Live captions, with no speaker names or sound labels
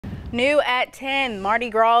New at 10, Mardi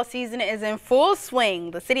Gras season is in full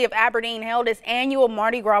swing. The city of Aberdeen held its annual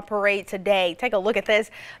Mardi Gras parade today. Take a look at this.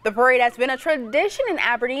 The parade has been a tradition in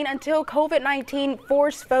Aberdeen until COVID-19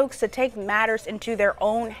 forced folks to take matters into their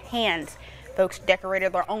own hands. Folks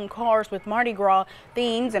decorated their own cars with Mardi Gras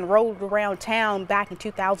themes and rode around town back in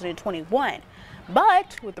 2021.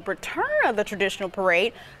 But with the return of the traditional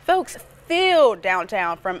parade, folks filled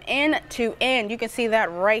downtown from end to end. You can see that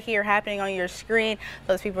right here happening on your screen.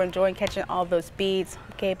 Those people are enjoying catching all those beads.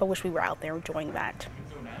 Okay, but wish we were out there enjoying that.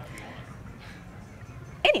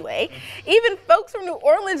 Anyway, even folks from New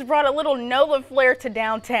Orleans brought a little NOLA flair to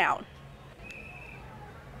downtown.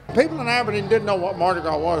 People in Aberdeen didn't know what Mardi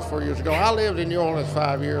Gras was 4 years ago. I lived in New Orleans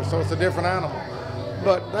 5 years, so it's a different animal.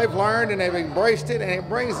 But they've learned and they've embraced it, and it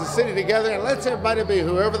brings the city together and lets everybody be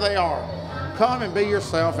whoever they are. Come and be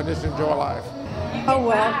yourself and just enjoy life. Oh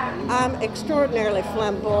well, I'm extraordinarily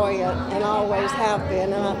flamboyant and always have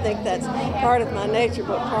been, and I think that's part of my nature,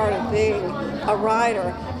 but part of being a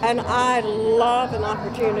writer. And I love an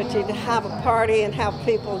opportunity to have a party and have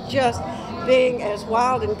people just being as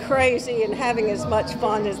wild and crazy and having as much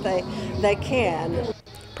fun as they can.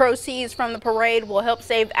 Proceeds from the parade will help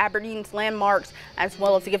save Aberdeen's landmarks as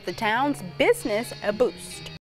well as give the town's business a boost.